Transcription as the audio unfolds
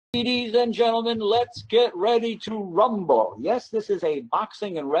Ladies and gentlemen, let's get ready to rumble. Yes, this is a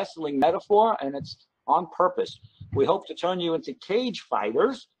boxing and wrestling metaphor, and it's on purpose. We hope to turn you into cage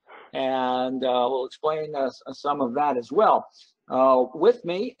fighters, and we'll explain some of that as well. With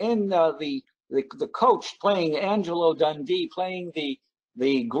me in the coach playing Angelo Dundee, playing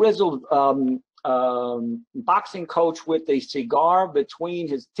the grizzled boxing coach with a cigar between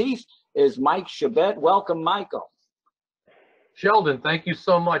his teeth, is Mike Chabet. Welcome, Michael. Sheldon, thank you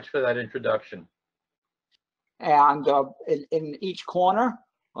so much for that introduction. And in each corner,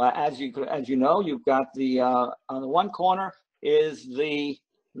 as you know, you've got the on the one corner is the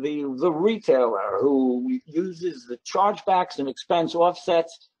retailer who uses the chargebacks and expense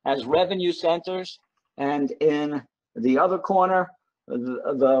offsets as revenue centers, and in the other corner,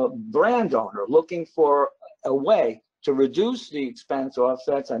 the brand owner looking for a way to reduce the expense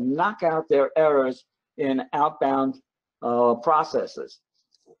offsets and knock out their errors in outbound processes.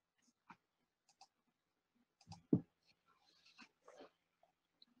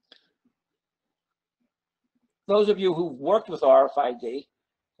 Those of you who've worked with RFID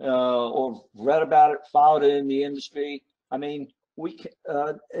or read about it, followed it in the industry, I mean,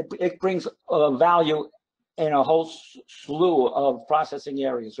 it brings value in a whole slew of processing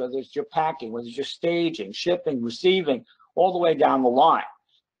areas, whether it's your packing, whether it's your staging, shipping, receiving, all the way down the line.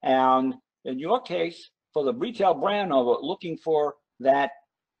 And in your case, for the retail brand owner looking for that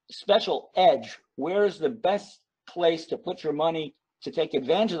special edge, where's the best place to put your money to take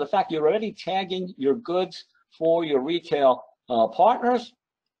advantage of the fact you're already tagging your goods for your retail partners?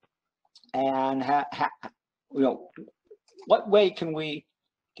 And you know, what way can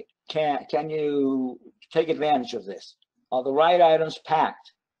you take advantage of this? Are the right items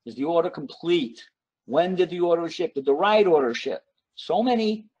packed? Is the order complete? When did the order ship? Did the right order ship? So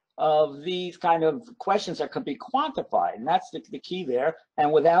many of these kind of questions that could be quantified, and that's the key there.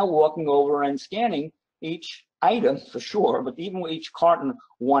 And without walking over and scanning each item for sure, but even with each carton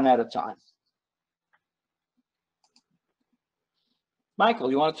one at a time. Michael,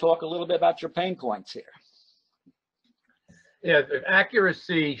 you want to talk a little bit about your pain points here? Yeah,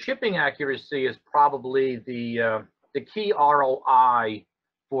 accuracy, shipping accuracy is probably the key ROI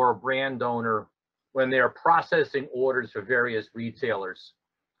for a brand owner when they're processing orders for various retailers.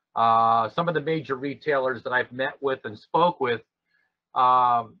 Some of the major retailers that I've met with and spoke with,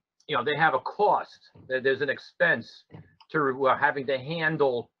 you know, they have a cost. There's an expense to having to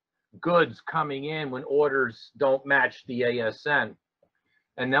handle goods coming in when orders don't match the ASN.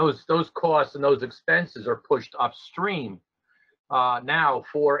 And those costs and those expenses are pushed upstream. Now,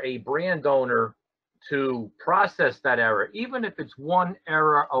 for a brand owner to process that error, even if it's one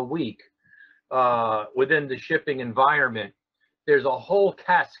error a week within the shipping environment, there's a whole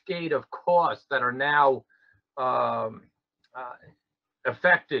cascade of costs that are now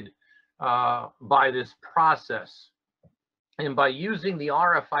affected by this process. And by using the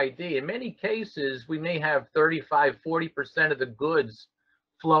RFID, in many cases, we may have 35–40% of the goods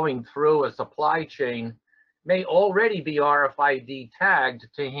flowing through a supply chain may already be RFID tagged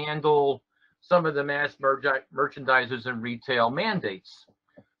to handle some of the mass merchandisers and retail mandates.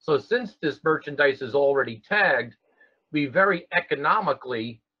 So since this merchandise is already tagged, we very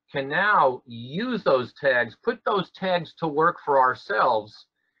economically can now use those tags, put those tags to work for ourselves.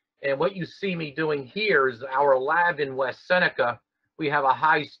 And what you see me doing here is our lab in West Seneca. We have a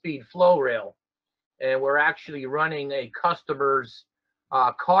high-speed flow rail, and we're actually running a customer's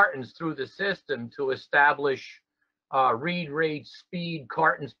cartons through the system to establish read rate, speed,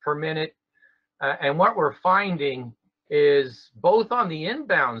 cartons per minute. And what we're finding is both on the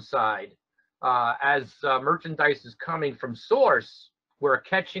inbound side, as merchandise is coming from source, we're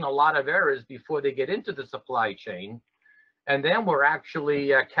catching a lot of errors before they get into the supply chain. And then we're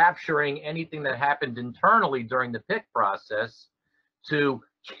actually capturing anything that happened internally during the pick process to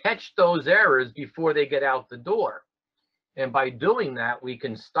catch those errors before they get out the door. And by doing that, we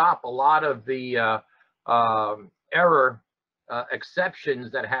can stop a lot of the error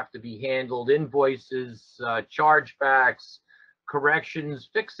exceptions that have to be handled, invoices, chargebacks, corrections,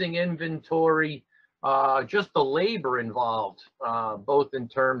 fixing inventory, just the labor involved, both in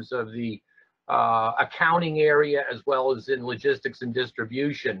terms of the accounting area as well as in logistics and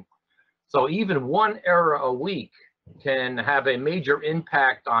distribution. So even one error a week can have a major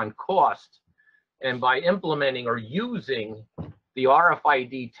impact on cost. And by implementing or using the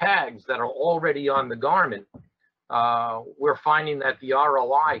RFID tags that are already on the garment, we're finding that the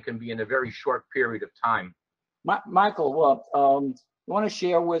ROI can be in a very short period of time. Michael, you want to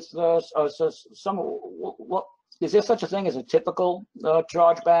share with us what is there such a thing as a typical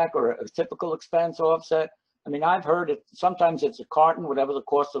chargeback or a typical expense offset I mean, I've heard it, sometimes it's a carton, whatever the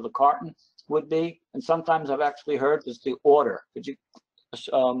cost of the carton would be, and sometimes I've actually heard it's the order. Could you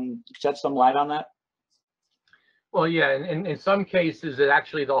shed some light on that? Well, yeah, and in some cases, it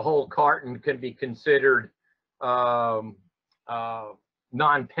actually the whole carton can be considered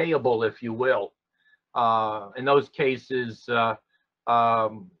non-payable, if you will. In those cases,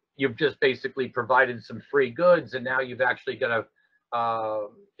 you've just basically provided some free goods, and now you've actually got to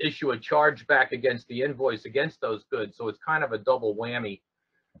issue a charge back against the invoice against those goods. So it's kind of a double whammy.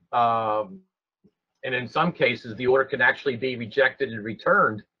 And in some cases, the order can actually be rejected and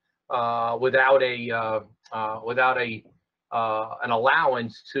returned without an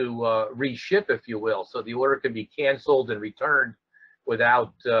allowance to reship, if you will. So the order can be canceled and returned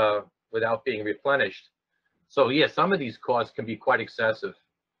without being replenished. So yeah, some of these costs can be quite excessive.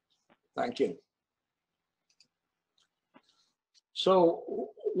 Thank you. So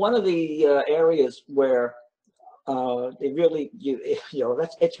one of the areas where they really,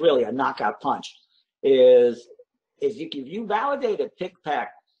 it's really a knockout punch is if you validate a pick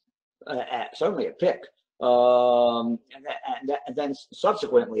pack, certainly a pick, and then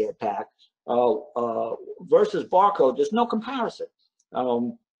subsequently a pack versus barcode, there's no comparison.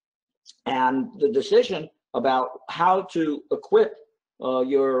 And the decision about how to equip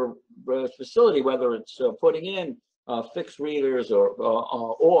your facility, whether it's putting in fixed readers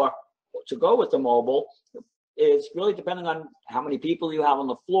or to go with the mobile, is really depending on how many people you have on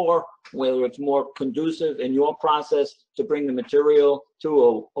the floor, whether it's more conducive in your process to bring the material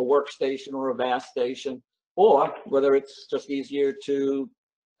to a workstation or a VAS station, or whether it's just easier to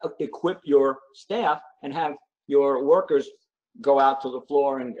equip your staff and have your workers go out to the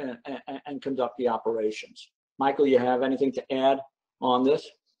floor and conduct the operations. Michael, you have anything to add on this?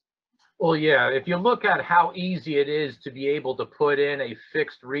 Well, yeah, if you look at how easy it is to be able to put in a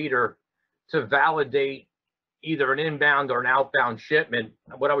fixed reader to validate either an inbound or an outbound shipment,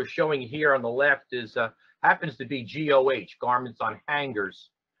 what I was showing here on the left is happens to be GOH, garments on hangers,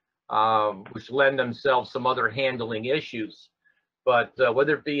 which lend themselves some other handling issues. But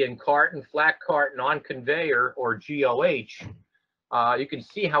whether it be in carton, flat carton, on conveyor, or GOH, you can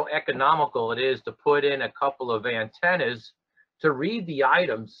see how economical it is to put in a couple of antennas to read the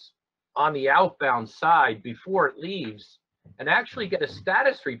items on the outbound side before it leaves and actually get a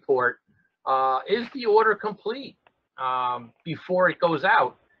status report. Is the order complete before it goes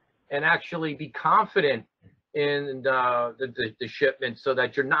out, and actually be confident in the shipment so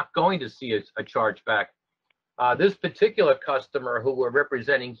that you're not going to see a chargeback. This particular customer who we're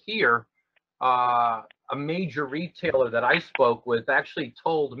representing here, a major retailer that I spoke with, actually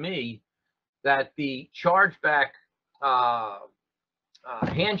told me that the chargeback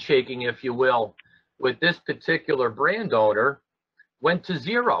handshaking, if you will, with this particular brand owner went to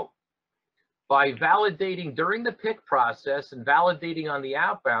zero. By validating during the pick process and validating on the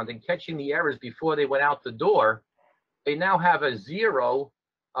outbound and catching the errors before they went out the door, they now have a zero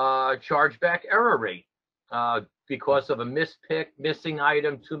chargeback error rate because of a mispick, missing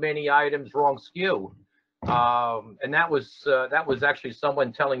item, too many items, wrong SKU. And that was actually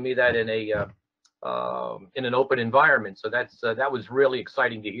someone telling me that in an open environment. So that was really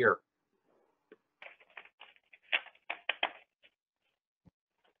exciting to hear.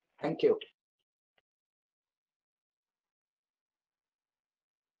 Thank you.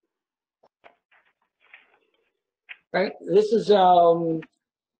 Right. This is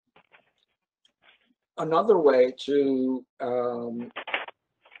another way to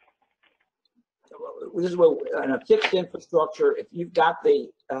this is what in a fixed infrastructure. If you've got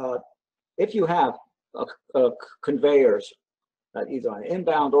if you have conveyors, either on the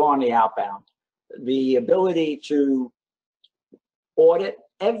inbound or on the outbound, the ability to audit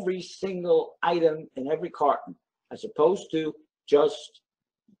every single item in every carton, as opposed to just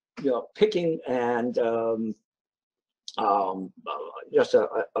picking and just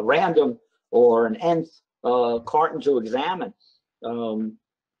a random or an nth carton to examine.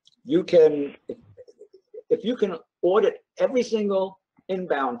 You can, if you can audit every single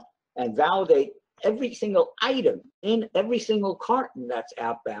inbound and validate every single item in every single carton that's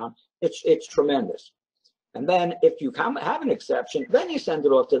outbound, it's tremendous. And then if you have an exception, then you send it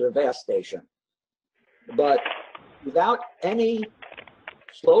off to the VAS station. But without any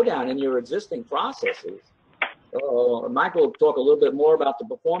slowdown in your existing processes, Michael will talk a little bit more about the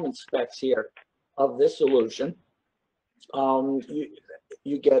performance specs here of this solution.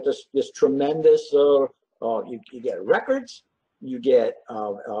 You get this tremendous, you get records, you get,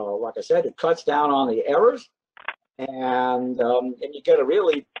 like I said, it cuts down on the errors, and you get a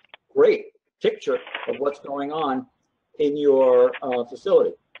really great picture of what's going on in your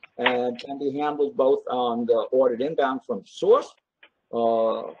facility. and can be handled both on the ordered inbound from source,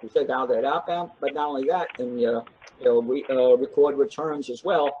 we take out that outbound, but not only that, and we record returns as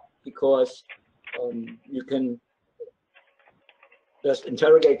well, because you can just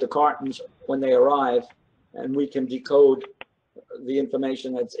interrogate the cartons when they arrive, and we can decode the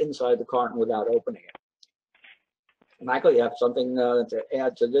information that's inside the carton without opening it. Michael, you have something to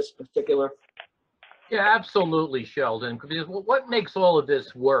add to this particular? Yeah, absolutely, Sheldon. Because what makes all of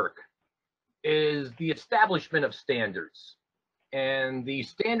this work is the establishment of standards. And the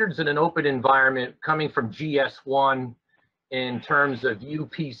standards in an open environment coming from GS1 in terms of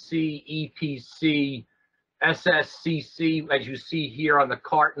UPC, EPC, SSCC, as you see here on the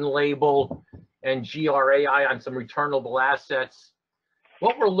carton label, and GRAI on some returnable assets.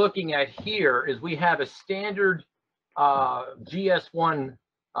 What we're looking at here is we have a standard GS1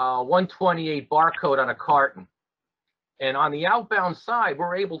 128 barcode on a carton. And on the outbound side,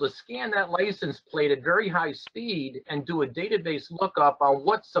 we're able to scan that license plate at very high speed and do a database lookup on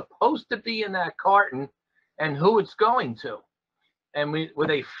what's supposed to be in that carton and who it's going to. And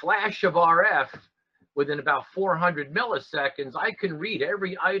with a flash of RF, within about 400 milliseconds, I can read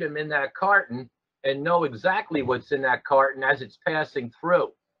every item in that carton and know exactly what's in that carton as it's passing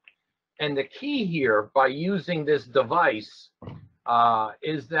through. And the key here, by using this device,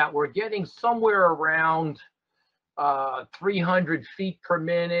 is that we're getting somewhere around 300 feet per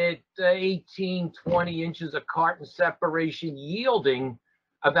minute, 18, 20 inches of carton separation, yielding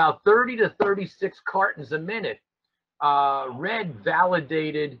about 30 to 36 cartons a minute, read,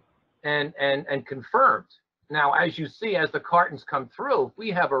 validated, and confirmed. Now, as you see, as the cartons come through, if we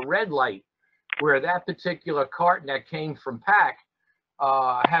have a red light where that particular carton that came from pack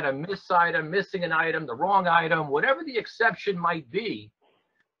had a missing an item, the wrong item, whatever the exception might be,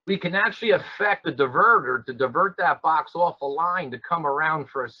 we can actually affect the diverter to divert that box off a line to come around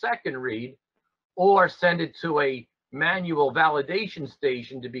for a second read, or send it to a manual validation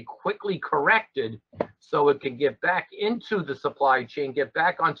station to be quickly corrected so it can get back into the supply chain, get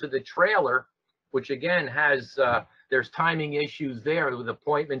back onto the trailer, which again has, there's timing issues there with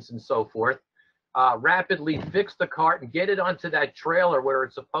appointments and so forth, rapidly fix the cart and get it onto that trailer where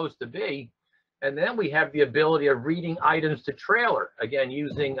it's supposed to be. And then we have the ability of reading items to trailer, again,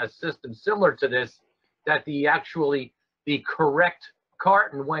 using a system similar to this, that the correct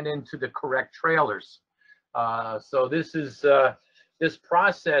carton went into the correct trailers. So this is this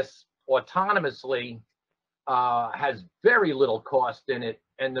process autonomously has very little cost in it,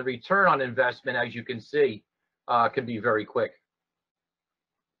 and the return on investment, as you can see, can be very quick.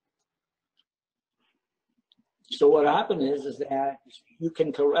 So what happened is that you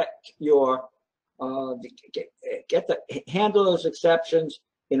can correct your handle those exceptions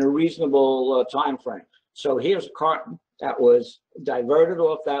in a reasonable time frame. So here's a carton that was diverted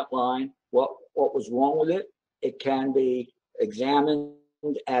off that line. What was wrong with it? It can be examined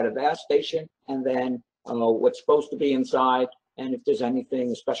at a VAS station, and then what's supposed to be inside, and if there's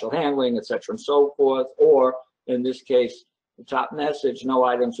anything, special handling, etc., and so forth, or in this case, the top message: no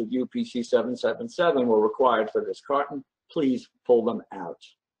items with UPC 777 were required for this carton. Please pull them out.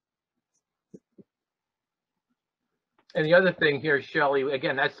 And the other thing here, Shelley,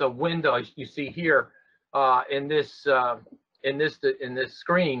 again, that's a window you see here in this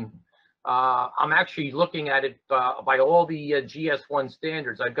screen. I'm actually looking at it by all the GS1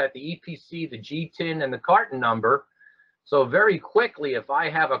 standards. I've got the EPC, the GTIN, and the carton number. So very quickly, if I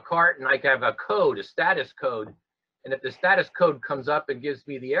have a carton, I have a code, a status code, and if the status code comes up and gives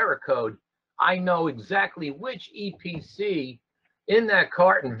me the error code, I know exactly which EPC in that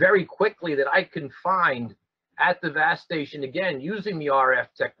carton very quickly that I can find at the VAS station, again, using the RF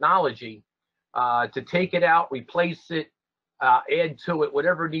technology to take it out, replace it, add to it,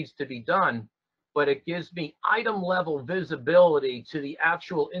 whatever needs to be done. But it gives me item level visibility to the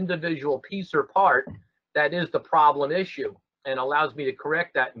actual individual piece or part that is the problem issue, and allows me to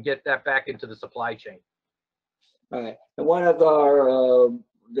correct that and get that back into the supply chain. All right. And one of our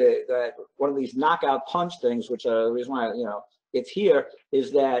one of these knockout punch things, which the reason why it's here,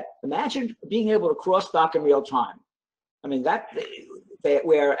 is that imagine being able to cross stock in real time. I mean that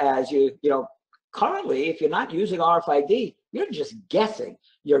whereas currently, if you're not using RFID, you're just guessing.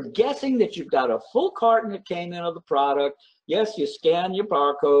 You're guessing that you've got a full carton that came in of the product. Yes, you scan your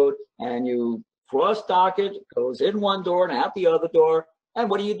barcode and you cross stock it. It goes in one door and out the other door. And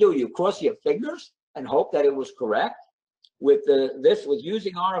what do? You cross your fingers and hope that it was correct. With with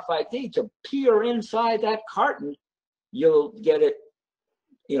using RFID to peer inside that carton, you'll get it,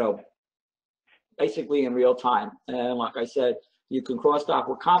 basically in real time. And like I said, you can cross stock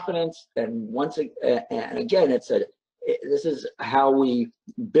with confidence. And again, it's a this is how we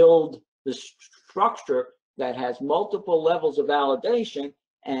build the structure that has multiple levels of validation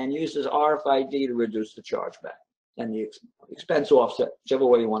and uses RFID to reduce the chargeback and the expense offset, whichever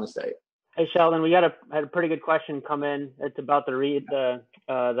way you want to say it. Hey Sheldon, we had a pretty good question come in. It's about the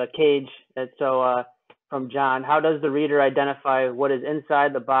cage. It's from John. How does the reader identify what is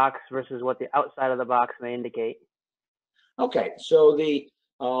inside the box versus what the outside of the box may indicate? Okay, so the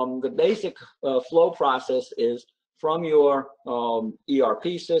basic flow process is from your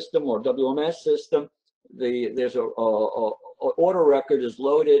ERP system or WMS system. There's a order record is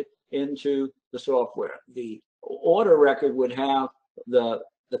loaded into the software. The order record would have the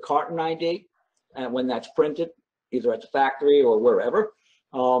carton ID, and when that's printed, either at the factory or wherever,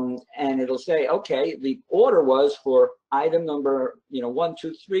 and it'll say, okay, the order was for item number 1,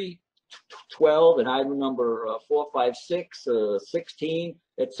 2, 3, 12, and item number 4, 5, 6, 16,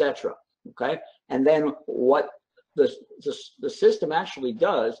 etc. Okay, and then what the system actually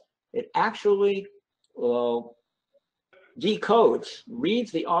does, it actually decodes,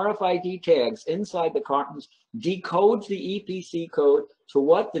 reads the RFID tags inside the cartons, decodes the EPC code to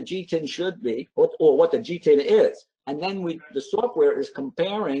what the GTIN should be, or what the GTIN is. And then the software is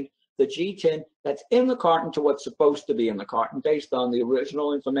comparing the GTIN that's in the carton to what's supposed to be in the carton based on the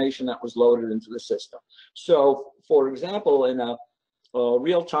original information that was loaded into the system. So, for example, in a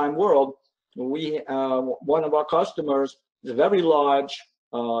real-time world, we one of our customers is very large.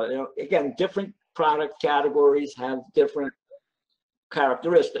 Again, different product categories have different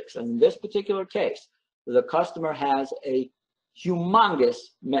characteristics. And in this particular case, the customer has a humongous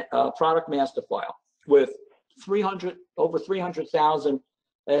product master file with over 300,000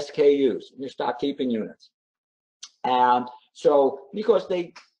 SKUs, your stock keeping units. And so because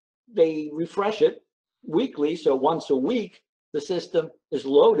they refresh it weekly, so once a week, the system is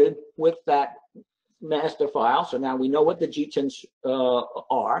loaded with that master file. So now we know what the GTINs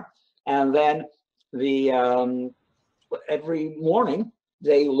are. And then every morning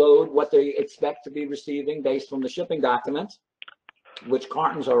they load what they expect to be receiving based on the shipping documents, which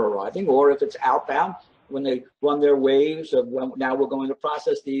cartons are arriving, or if it's outbound, when they run their waves of now we're going to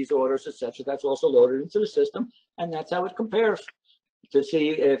process these orders, etc. That's also loaded into the system, and that's how it compares to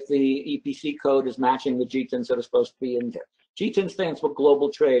see if the EPC code is matching the GTINs that are supposed to be in there. GTIN stands for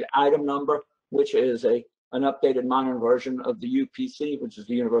Global Trade Item Number, which is an updated modern version of the UPC, which is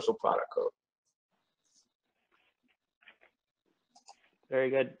the Universal Product Code. Very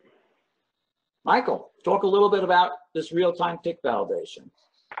good. Michael, talk a little bit about this real-time pick validation.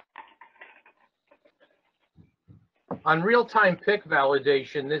 On real-time pick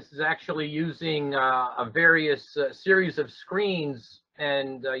validation, this is actually using a various series of screens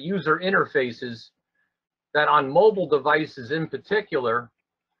and user interfaces that on mobile devices in particular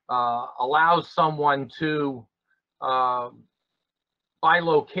allows someone to, by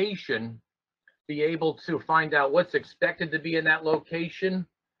location, be able to find out what's expected to be in that location,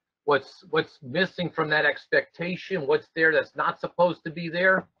 what's missing from that expectation, what's there that's not supposed to be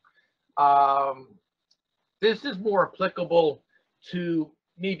there. This is more applicable to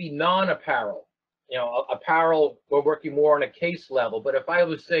maybe non-apparel. Apparel, we're working more on a case level, but if I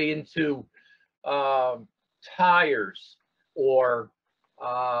was, say, into tires or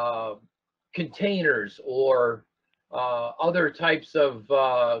containers or other types of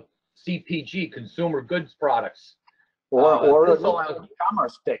CPG, consumer goods products, or an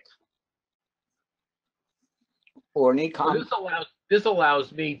e-commerce pick, or an e-commerce. This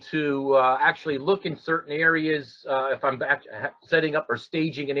allows me to actually look in certain areas if I'm setting up or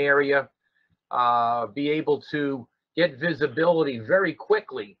staging an area, be able to get visibility very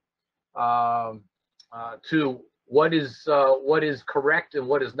quickly to what is correct and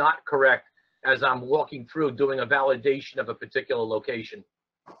what is not correct as I'm walking through doing a validation of a particular location.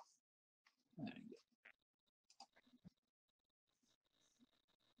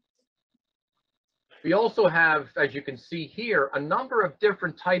 We also have, as you can see here, a number of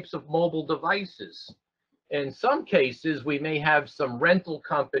different types of mobile devices. In some cases, we may have some rental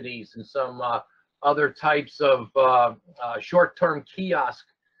companies and some other types of short-term kiosk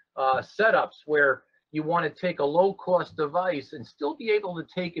setups where you want to take a low-cost device and still be able to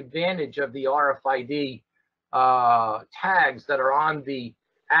take advantage of the RFID tags that are on the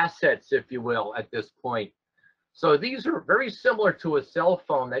assets, if you will, at this point. So these are very similar to a cell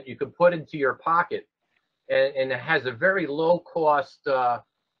phone that you can put into your pocket, and it has a very low cost,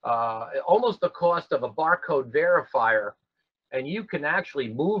 almost the cost of a barcode verifier. And you can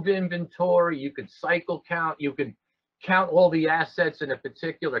actually move inventory, you can cycle count, you can count all the assets in a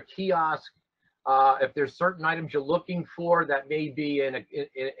particular kiosk. If there's certain items you're looking for that may be in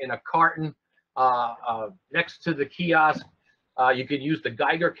a carton, next to the kiosk. You could use the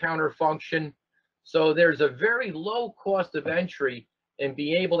Geiger counter function. So there's a very low cost of entry in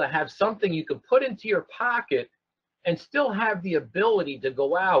being able to have something you can put into your pocket and still have the ability to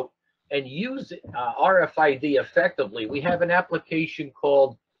go out and use RFID effectively. We have an application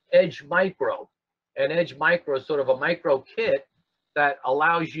called Edge Micro. And Edge Micro is sort of a micro kit that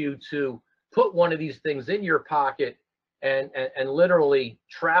allows you to put one of these things in your pocket and literally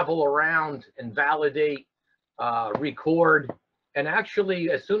travel around and validate, record, and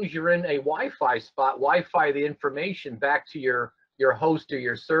actually, as soon as you're in a Wi-Fi spot, Wi-Fi the information back to your host or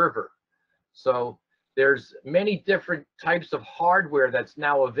your server. So there's many different types of hardware that's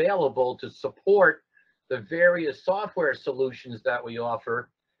now available to support the various software solutions that we offer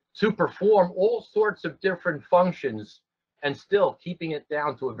to perform all sorts of different functions and still keeping it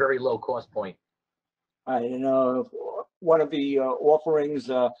down to a very low cost point. One of the offerings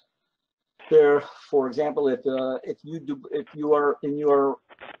there, for example, if you are in your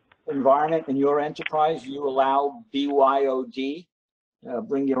environment, in your enterprise, you allow BYOD,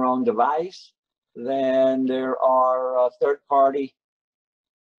 bring your own device, then there are third-party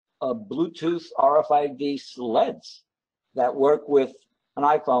Bluetooth RFID sleds that work with an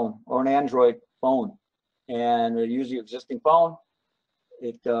iPhone or an Android phone, and they use your existing phone.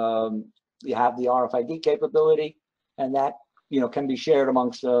 You have the RFID capability, and that can be shared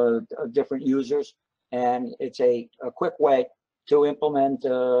amongst different users, and it's a quick way to implement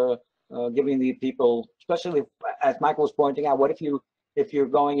giving the people, especially as Michael was pointing out, what if you're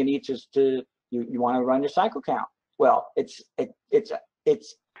going and you want to run your cycle count? Well, it's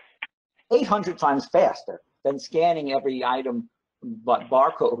 800 times faster than scanning every item but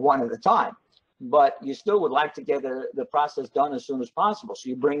barcode one at a time, but you still would like to get the process done as soon as possible, so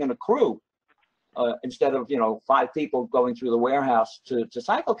you bring in a crew instead of 5 people going through the warehouse to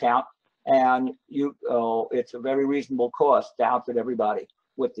cycle count, and it's a very reasonable cost to outfit everybody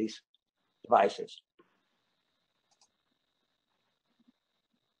with these devices.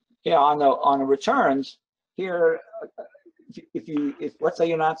 Yeah, on the returns here, if let's say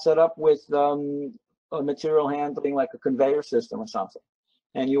you're not set up with a material handling like a conveyor system or something,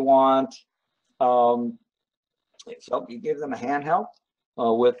 and you want so you give them a handheld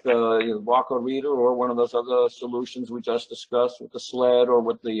with the barcode reader or one of those other solutions we just discussed with the sled or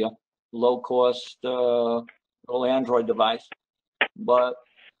with the low-cost little Android device. But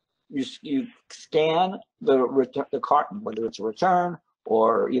you scan the carton, whether it's a return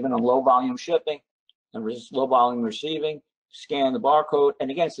or even a low-volume shipping and low-volume receiving, scan the barcode,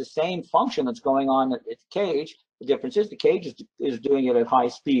 and again, it's the same function that's going on at the cage. The difference is the cage is doing it at high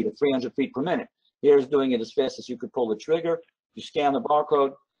speed, at 300 feet per minute. Here's doing it as fast as you could pull the trigger. You scan the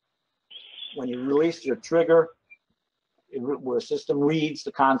barcode. When you release your trigger, the system reads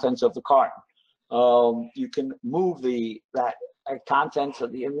the contents of the carton. You can move that contents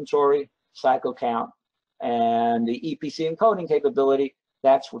of the inventory, cycle count, and the EPC encoding capability.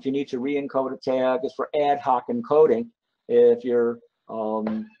 That's what you need to re-encode a tag. Is for ad hoc encoding if your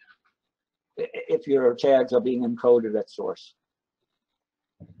tags are being encoded at source.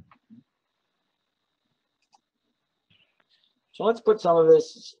 So let's put some of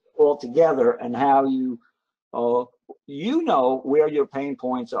this all together and how you know where your pain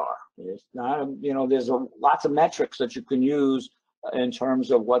points are. It's not, there's lots of metrics that you can use in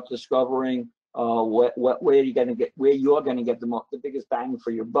terms of what discovering where you're going to get the biggest bang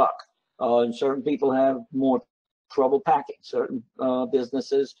for your buck. And certain people have more trouble packing. Certain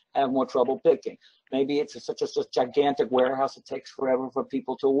businesses have more trouble picking. Maybe it's such a gigantic warehouse it takes forever for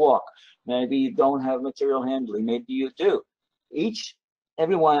people to walk. Maybe you don't have material handling. Maybe you do.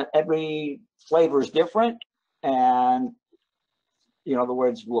 Every flavor is different, and in other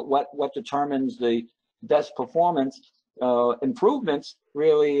words, what determines the best performance improvements,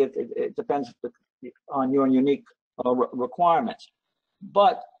 really it depends on your unique requirements.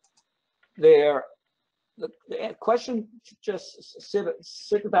 But the question, just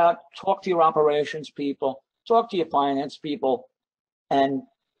sit about, talk to your operations people, talk to your finance people, and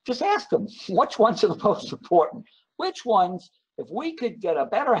just ask them which ones are the most important. Which ones, if we could get a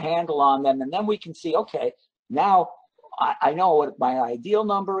better handle on them, and then we can see, okay, now I know what my ideal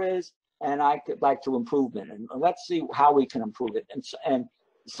number is, and I could like to improve it, and let's see how we can improve it. And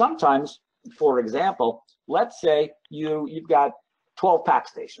sometimes, for example, let's say you've got 12 pack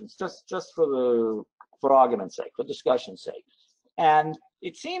stations, just for argument's sake, for discussion's sake, and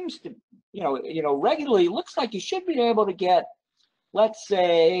it seems to regularly looks like you should be able to get, let's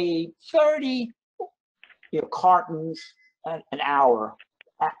say, 30 cartons an hour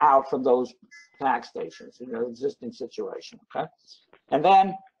out from those pack stations in the existing situation. Okay, and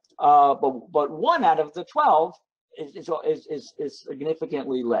then But 1 out of the 12 is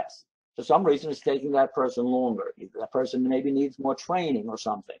significantly less. For some reason, it's taking that person longer. That person maybe needs more training or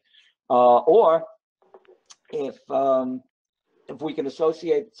something. Or if we can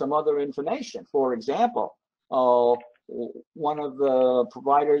associate some other information, for example, one of the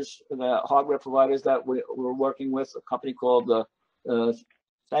providers, the hardware providers that we're working with, a company called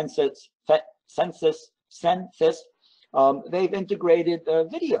Census, they've integrated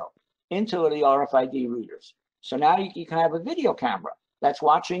video into the RFID readers. So now you can have a video camera that's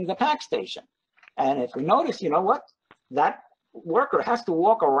watching the pack station. And if you notice, you know what? That worker has to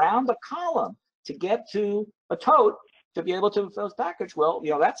walk around the column to get to a tote to be able to fill his package. Well,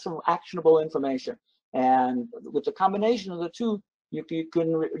 you know, that's some actionable information. And with the combination of the two, you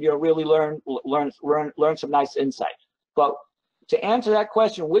can really learn some nice insight. But to answer that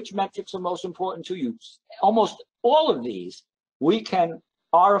question, which metrics are most important to you? Almost all of these we can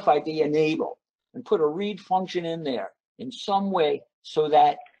RFID enable and put a read function in there in some way so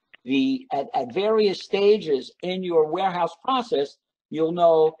that at various stages in your warehouse process, you'll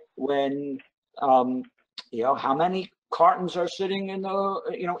know when you know how many cartons are sitting in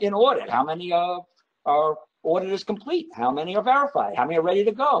the in audit, how many are audit is complete, how many are verified, how many are ready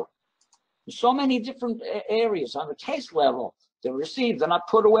to go. There's so many different areas on the taste level. They're received, they're not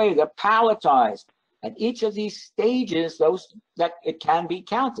put away, they're palletized. At each of these stages, that it can be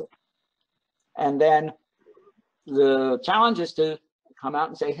counted. And then the challenge is to come out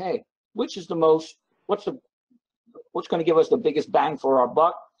and say, hey, which is the most, what's going to give us the biggest bang for our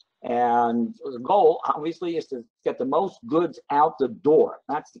buck? And the goal, obviously, is to get the most goods out the door.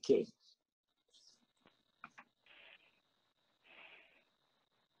 That's the key.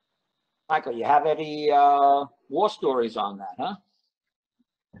 Michael, you have any war stories on that, huh?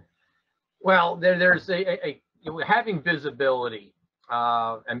 Well, there's having visibility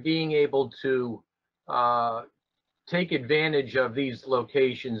and being able to take advantage of these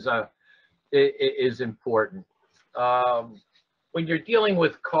locations is important. When you're dealing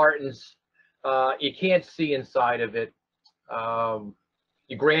with cartons, you can't see inside of it.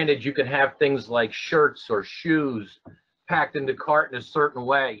 Granted, you can have things like shirts or shoes packed in the carton a certain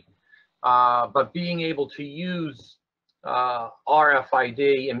way, but being able to use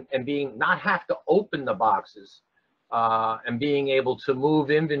RFID and not have to open the boxes and being able to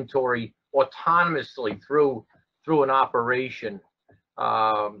move inventory autonomously through an operation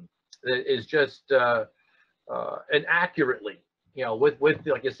is just and accurately, with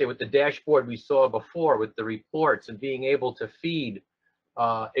like I say, with the dashboard we saw before, with the reports and being able to feed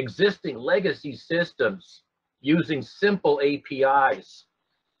existing legacy systems using simple APIs.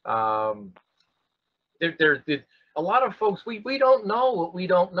 A lot of folks, we don't know what we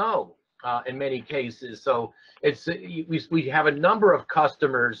don't know in many cases. So we have a number of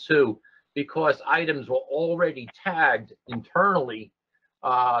customers who, because items were already tagged internally,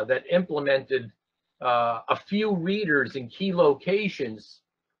 that implemented a few readers in key locations,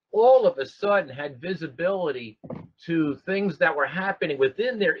 all of a sudden had visibility to things that were happening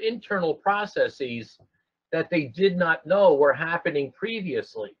within their internal processes that they did not know were happening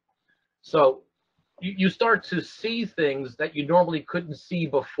previously. So you start to see things that you normally couldn't see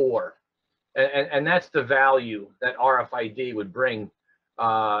before. And that's the value that RFID would bring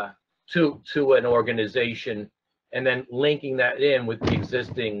to an organization, and then linking that in with the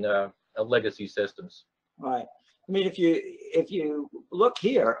existing legacy systems. Right. I mean, if you look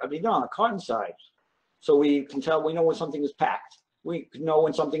here, I mean, on the carton side, so we can tell, we know when something is packed. We know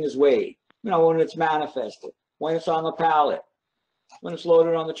when something is weighed. We know when it's manifested, when it's on the pallet, when it's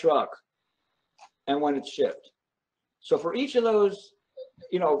loaded on the truck, and when it's shipped. So for each of those,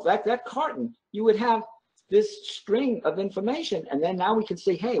 that carton, you would have this string of information, and then now we can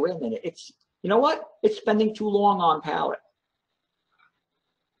say, hey, wait a minute, it's spending too long on pallet,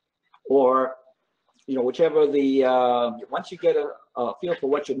 or whichever the once you get a feel for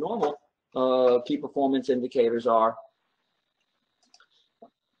what your normal key performance indicators are.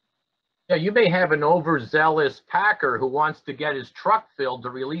 Yeah, you may have an overzealous packer who wants to get his truck filled to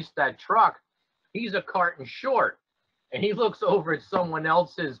release that truck. He's a carton short, and he looks over at someone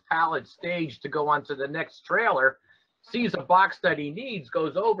else's pallet stage to go onto the next trailer, sees a box that he needs,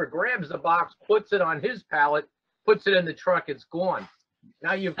 goes over, grabs the box, puts it on his pallet, puts it in the truck, it's gone.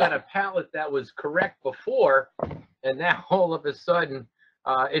 Now you've got a pallet that was correct before, and now all of a sudden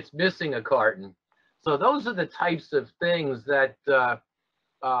it's missing a carton. So those are the types of things that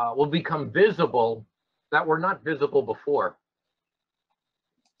will become visible that were not visible before.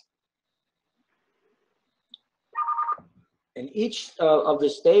 In each of the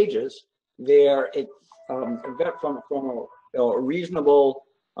stages, from a reasonable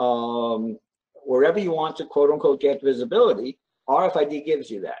wherever you want to quote unquote get visibility, RFID gives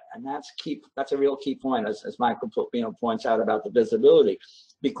you that, and that's key. That's a real key point, as Michael points out about the visibility,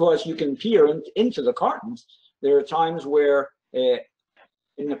 because you can peer into the cartons. There are times where in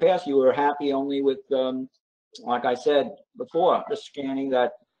the past you were happy only with, like I said before, the scanning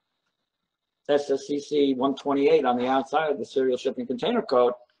that SSCC 128 on the outside of the serial shipping container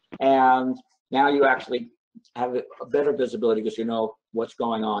code, and now you actually have a better visibility because you know what's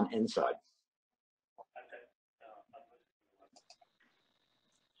going on inside.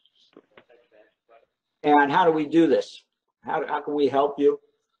 And how do we do this? How can we help you?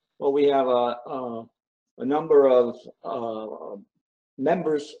 Well, we have a number of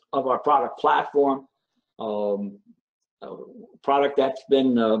members of our product platform. A product that's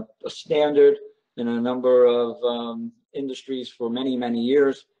been a standard in a number of industries for many, many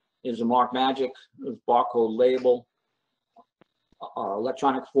years is a MarkMagic barcode label,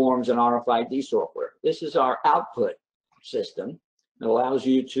 electronic forms, and RFID software. This is our output system. It allows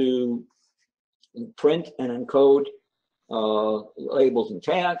you to print and encode labels and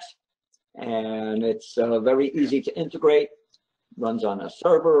tags, and it's very easy to integrate. Runs on a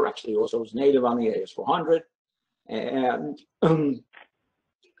server, actually also is native on the AS400, and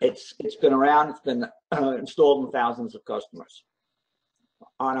it's been around. It's been installed in thousands of customers.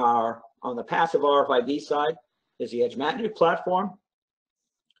 On the passive RFID side is the EdgeMagic platform,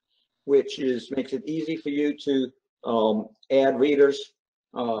 which makes it easy for you to add readers.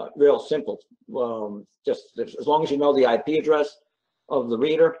 Real simple. Just as long as you know the IP address of the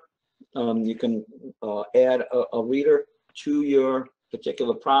reader, you can add a reader to your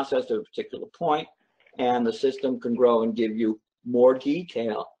particular process at a particular point, and the system can grow and give you more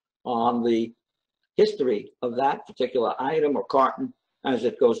detail on the history of that particular item or carton as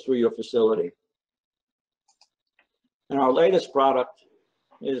it goes through your facility. And our latest product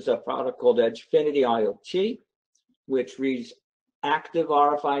is a product called Edgefinity IoT, which reads active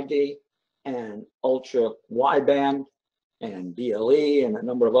RFID and ultra wideband and BLE and a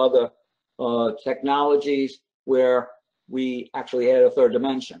number of other technologies where we actually add a third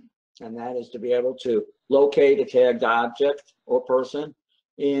dimension, and that is to be able to locate a tagged object or person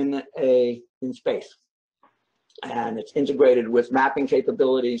in space. And it's integrated with mapping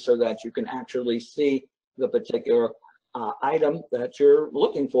capabilities so that you can actually see the particular item that you're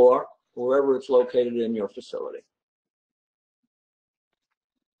looking for wherever it's located in your facility.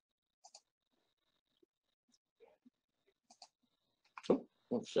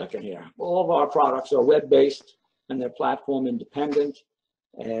 One second here. All of our products are web-based and they're platform independent,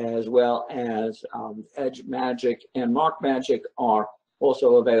 as well as EdgeMagic and MarkMagic are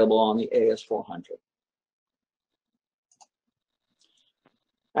also available on the AS400.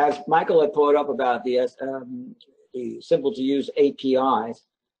 As Michael had brought up about the simple to use APIs,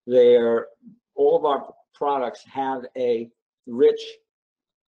 all of our products have a rich,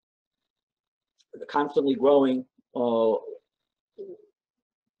 constantly growing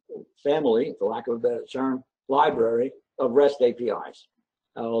family, for lack of a better term, library of REST APIs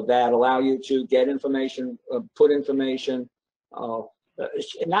that allow you to get information, put information.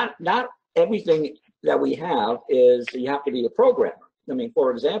 Not everything that we have is you have to be a programmer. I mean,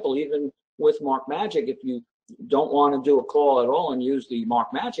 for example, even with MarkMagic, if you don't want to do a call at all and use the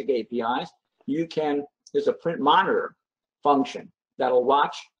MarkMagic APIs, you can. There's a print monitor function that'll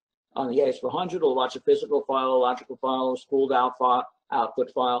watch on the AS400. It'll watch a physical file, a logical file, a spooled out file,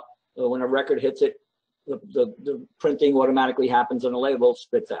 output file. When a record hits it, the printing automatically happens and the label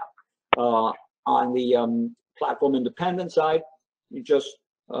spits out. On the platform independent side, you just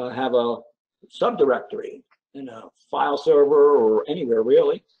have a subdirectory in a file server or anywhere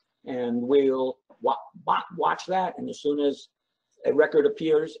really, and we'll watch that, and as soon as a record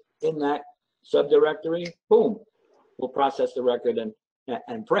appears in that subdirectory, boom, we'll process the record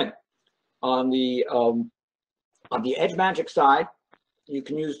and print. On the EdgeMagic side, you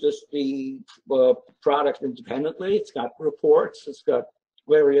can use the product independently. It's got reports. It's got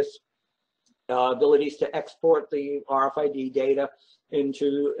various abilities to export the RFID data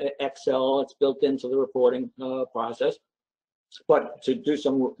into Excel. It's built into the reporting process. But to do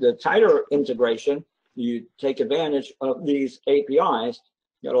the tighter integration, you take advantage of these APIs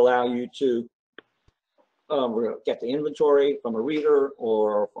that allow you to get the inventory from a reader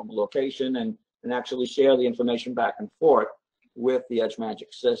or from a location and actually share the information back and forth with the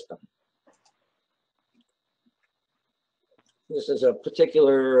EdgeMagic system. This is a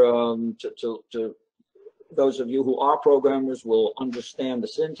particular, to those of you who are programmers will understand the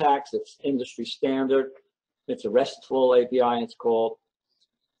syntax. It's industry standard. It's a RESTful API, it's called.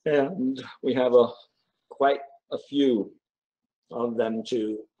 And we have quite a few of them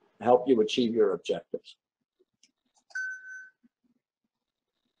to help you achieve your objectives.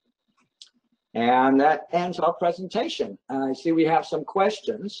 And that ends our presentation. I see we have some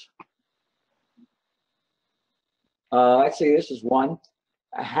questions. Let's see, this is one.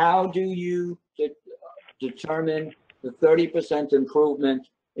 How do you determine the 30% improvement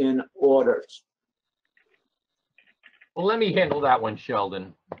in orders? Well, let me handle that one,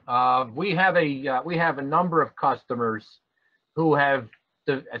 Sheldon. We have a number of customers who have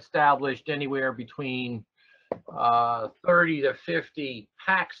established anywhere between 30 to 50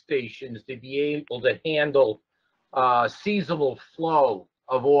 pack stations to be able to handle seasonal flow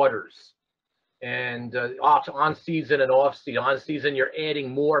of orders. And on season and off season. On season, you're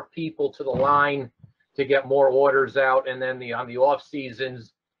adding more people to the line to get more orders out, and then on the off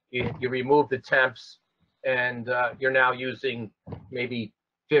seasons, you remove the temps, and you're now using maybe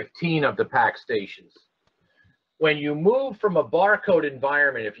 15 of the pack stations. When you move from a barcode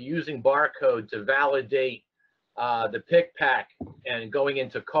environment, if you're using barcode to validate the pick pack and going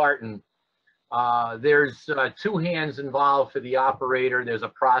into carton, there's two hands involved for the operator. There's a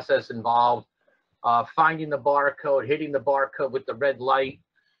process involved. Finding the barcode, hitting the barcode with the red light.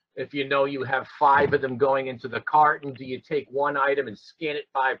 If you know you have 5 of them going into the carton, do you take one item and scan it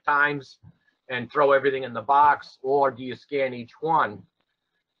 5 times and throw everything in the box, or do you scan each one?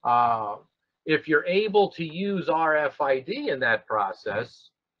 If you're able to use RFID in that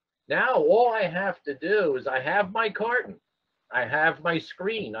process, now all I have to do is I have my carton, I have my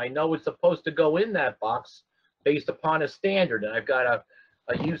screen, I know it's supposed to go in that box based upon a standard, and I've got a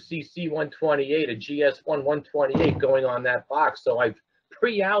UCC 128, a GS1 128 going on that box. So I've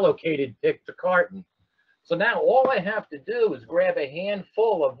pre-allocated pick to carton. So now all I have to do is grab a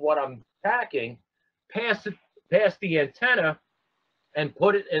handful of what I'm packing, pass it past the antenna, and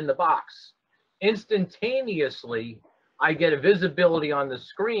put it in the box. Instantaneously, I get a visibility on the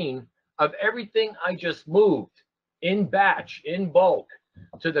screen of everything I just moved in batch, in bulk,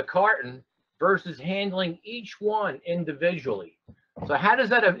 to the carton versus handling each one individually. So how does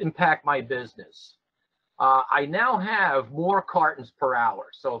that impact my business? I now have more cartons per hour.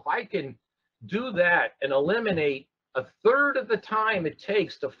 So if I can do that and eliminate a third of the time it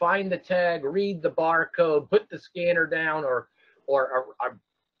takes to find the tag, read the barcode, put the scanner down, or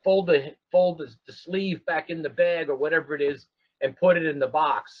fold the sleeve back in the bag or whatever it is and put it in the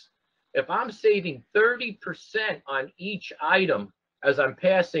box. If I'm saving 30% on each item as I'm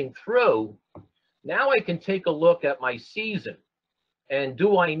passing through, now I can take a look at my season. And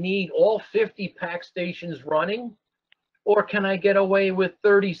do I need all 50 pack stations running? Or can I get away with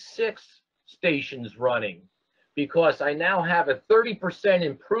 36 stations running? Because I now have a 30%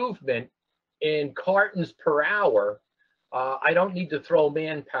 improvement in cartons per hour. I don't need to throw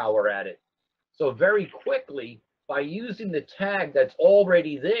manpower at it. So very quickly, by using the tag that's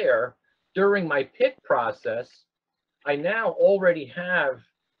already there during my pick process, I now already have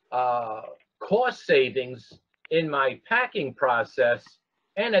cost savings in my packing process,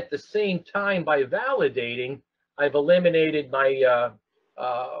 and at the same time, by validating, I've eliminated my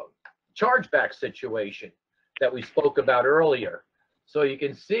chargeback situation that we spoke about earlier. So you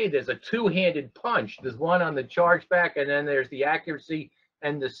can see there's a two-handed punch. There's one on the chargeback, and then there's the accuracy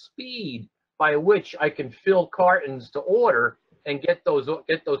and the speed by which I can fill cartons to order and get those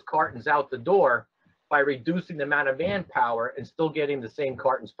cartons out the door by reducing the amount of manpower and still getting the same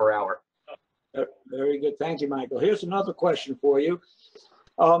cartons per hour. Very good. Thank you, Michael. Here's another question for you.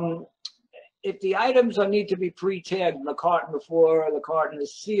 If the items need to be pre-tagged in the carton before the carton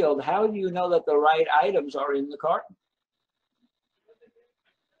is sealed, how do you know that the right items are in the carton?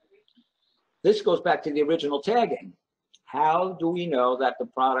 This goes back to the original tagging. How do we know that the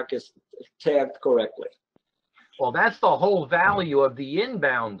product is tagged correctly? Well, that's the whole value of the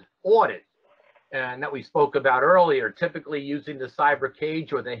inbound audit, and that we spoke about earlier, typically using the cyber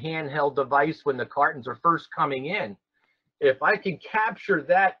cage or the handheld device when the cartons are first coming in. If I can capture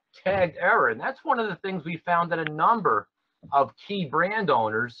that tagged error, and that's one of the things we found that a number of key brand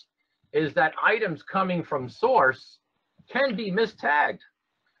owners is that items coming from source can be mistagged.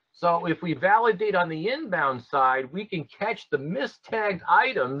 So if we validate on the inbound side, we can catch the mistagged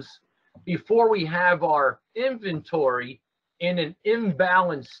items before we have our inventory in an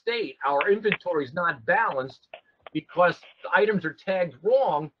imbalanced state. Our inventory is not balanced because the items are tagged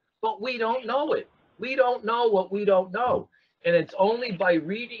wrong, but we don't know it. We don't know what we don't know. And it's only by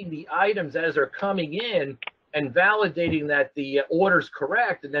reading the items as they're coming in and validating that the order's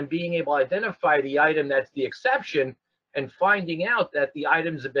correct, and then being able to identify the item that's the exception and finding out that the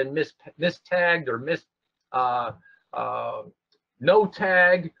items have been mistagged or no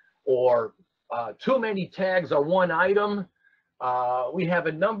tag, or too many tags on one item. we have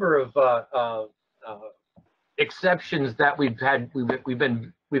a number of exceptions that we've had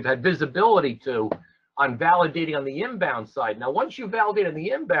visibility to on validating on the inbound side. Now, once you validate on the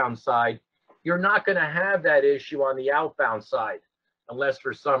inbound side, you're not going to have that issue on the outbound side, unless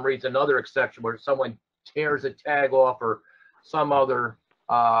for some reason another exception where someone tears a tag off or some other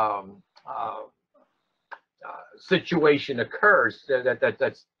situation occurs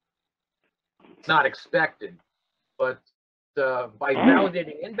that's not expected. But by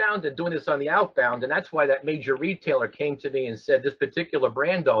validating inbound and doing this on the outbound, and that's why that major retailer came to me and said this particular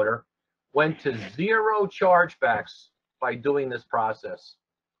brand owner went to 0 chargebacks by doing this process.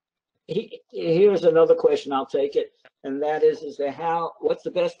 Here's another question. I'll take it, and that is what's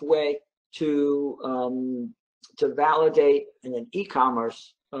the best way to validate in an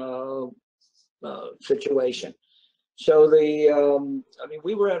e-commerce situation? So I mean,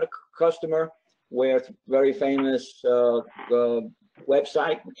 we were at a customer where it's a very famous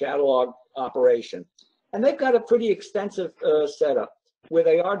website catalog operation, and they've got a pretty extensive setup where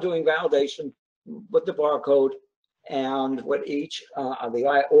they are doing validation with the barcode, and what each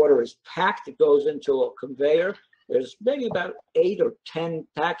the order is packed. It goes into a conveyor. There's maybe about 8 or 10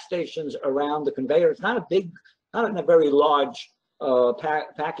 pack stations around the conveyor. It's not in a very large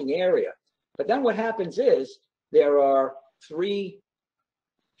packing area. But then what happens is there are 3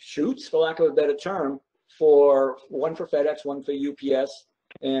 chutes, for lack of a better term, one for FedEx, one for UPS,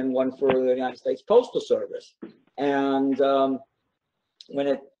 and one for the United States Postal Service. And when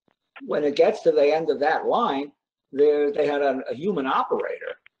it gets to the end of that line, they had a human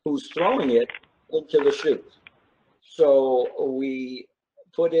operator who's throwing it into the chute. So we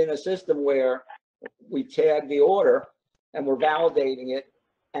put in a system where we tag the order and we're validating it,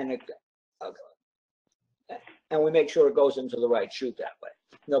 and we make sure it goes into the right chute that way.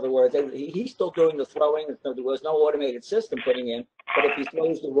 In other words, he's still doing the throwing. There was no automated system putting in, but if he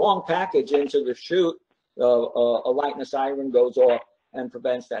throws the wrong package into the chute, a light and a siren goes off and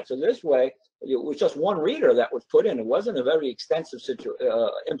prevents that. So this way, it was just one reader that was put in. It wasn't a very extensive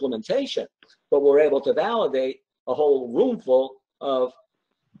implementation, but we're able to validate a whole room full of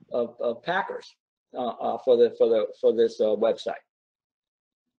packers for this website.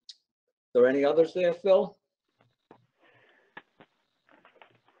 Are there any others there, Phil?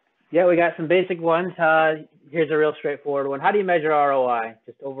 Yeah, we got some basic ones. Here's a real straightforward one. How do you measure ROI,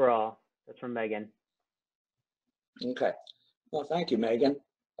 just overall? That's from Megan. Okay. Well, thank you, Megan.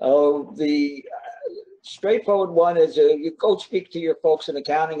 The straightforward one is you go speak to your folks in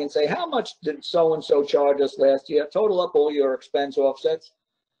accounting and say, how much did so-and-so charge us last year? Total up all your expense offsets.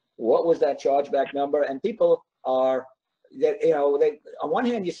 What was that chargeback number? And people are, on one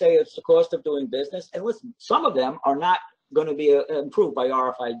hand, you say it's the cost of doing business. And listen, some of them are not going to be improved by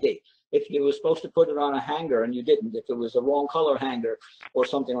RFID. If you were supposed to put it on a hanger and you didn't, if it was the wrong color hanger or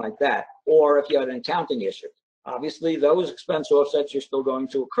something like that, or if you had an accounting issue, obviously those expense offsets are still going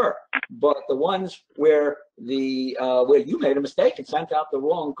to occur. But the ones where where you made a mistake and sent out the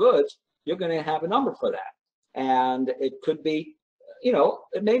wrong goods, you're going to have a number for that. And it could be,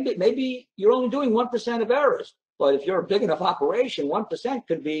 maybe you're only doing 1% of errors, but if you're a big enough operation, 1%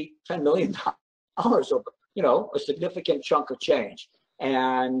 could be $10 million or a significant chunk of change.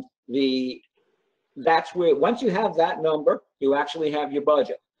 And that's where, once you have that number, you actually have your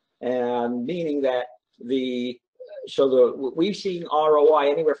budget. And meaning that we've seen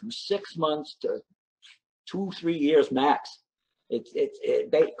ROI anywhere from 6 months to 2-3 years max.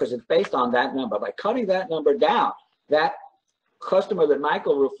 Because it's based on that number. By cutting that number down, that customer that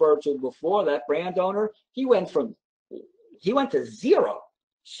Michael referred to before, that brand owner, he went to 0.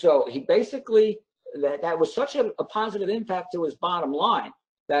 So he basically, that was such a positive impact to his bottom line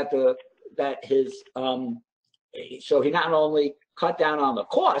so he not only cut down on the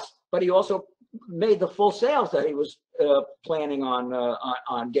cost, but he also made the full sales that he was planning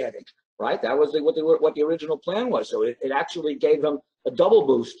on getting. Right, that was what the original plan was. So it actually gave them a double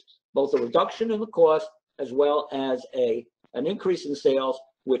boost, both a reduction in the cost as well as an increase in sales,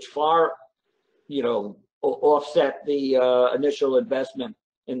 which far offset the initial investment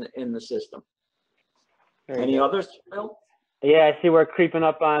in the system. Any others, Bill? Yeah, I see we're creeping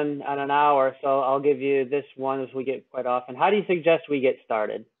up on an hour, so I'll give you this one as we get quite often. How do you suggest we get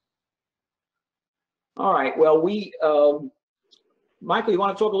started? All right. Well, Michael, you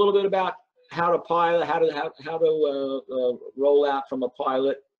want to talk a little bit about how to pilot, how to roll out from a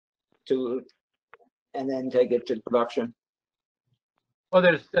pilot and then take it to production? Well,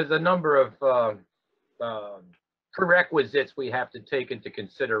 there's a number of prerequisites we have to take into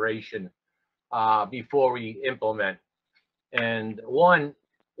consideration before we implement. And one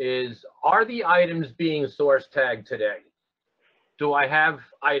is, are the items being source tagged today? do I have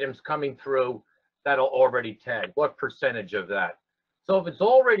items coming through that are already tagged? What percentage of that? So if it's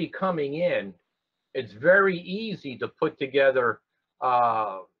already coming in, it's very easy to put together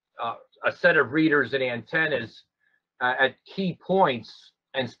a set of readers and antennas at key points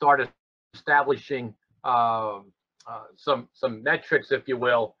and start establishing some metrics, if you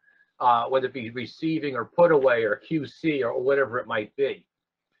will, whether it be receiving or put away or QC or whatever it might be.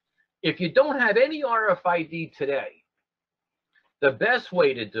 If you don't have any RFID today, the best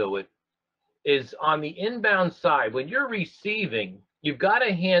way to do it is on the inbound side. When you're receiving, you've got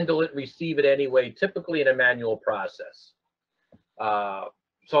to handle it, receive it anyway, typically in a manual process.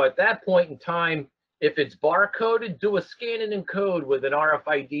 So at that point in time, if it's barcoded, do a scan and encode with an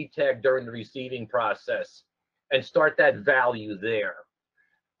RFID tag during the receiving process and start that value there.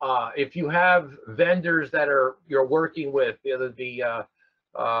 If you have vendors that you're working with, the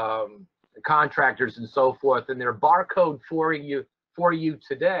contractors and so forth, and they're barcode for you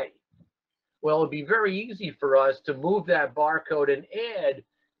today, well, it'd be very easy for us to move that barcode and add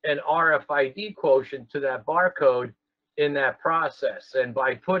an RFID quotient to that barcode in that process. And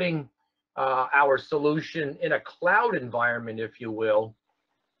by putting our solution in a cloud environment, if you will,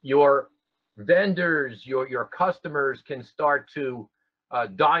 your vendors, your customers can start to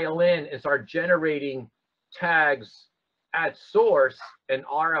dial in and start generating tags at source and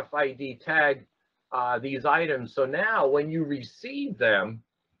RFID tag these items. So now when you receive them,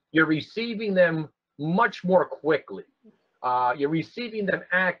 you're receiving them much more quickly. You're receiving them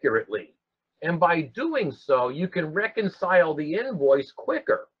accurately. And by doing so, you can reconcile the invoice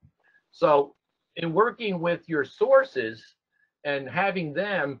quicker. So in working with your sources and having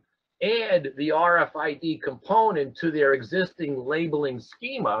them add the RFID component to their existing labeling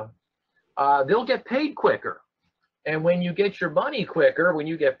schema, they'll get paid quicker. And when you get your money quicker, when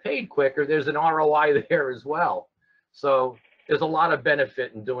you get paid quicker, there's an ROI there as well. So there's a lot of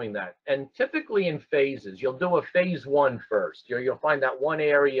benefit in doing that. And typically in phases, you'll do a phase one first. You'll find that one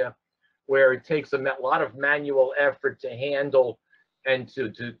area where it takes a lot of manual effort to handle and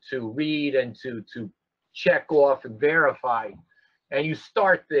to read and to check off and verify. And you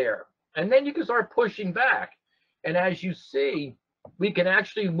start there. And then you can start pushing back. And as you see, we can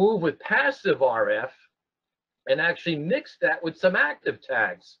actually move with passive RF and actually mix that with some active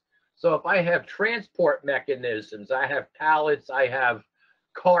tags. So if I have transport mechanisms, I have pallets, I have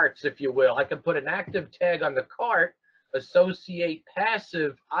carts, if you will, I can put an active tag on the cart, associate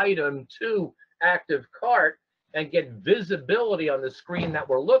passive item to active cart, and get visibility on the screen that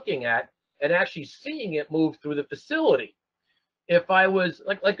we're looking at and actually seeing it move through the facility. If I was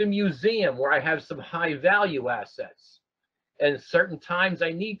like a museum where I have some high value assets, and certain times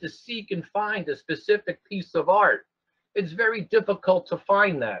I need to seek and find a specific piece of art, it's very difficult to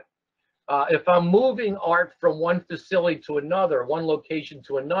find that. If I'm moving art from one facility to another, one location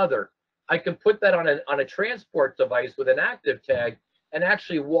to another, I can put that on a transport device with an active tag and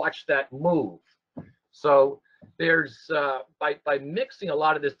actually watch that move. So there's by mixing a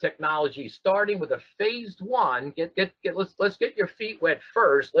lot of this technology, starting with a phased one, let's get your feet wet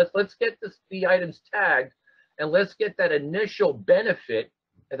first. Let's get the items tagged, and let's get that initial benefit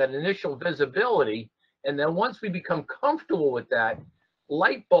and that initial visibility. And then once we become comfortable with that,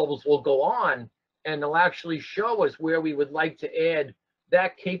 light bulbs will go on and they'll actually show us where we would like to add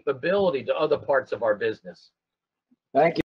that capability to other parts of our business. Thank you.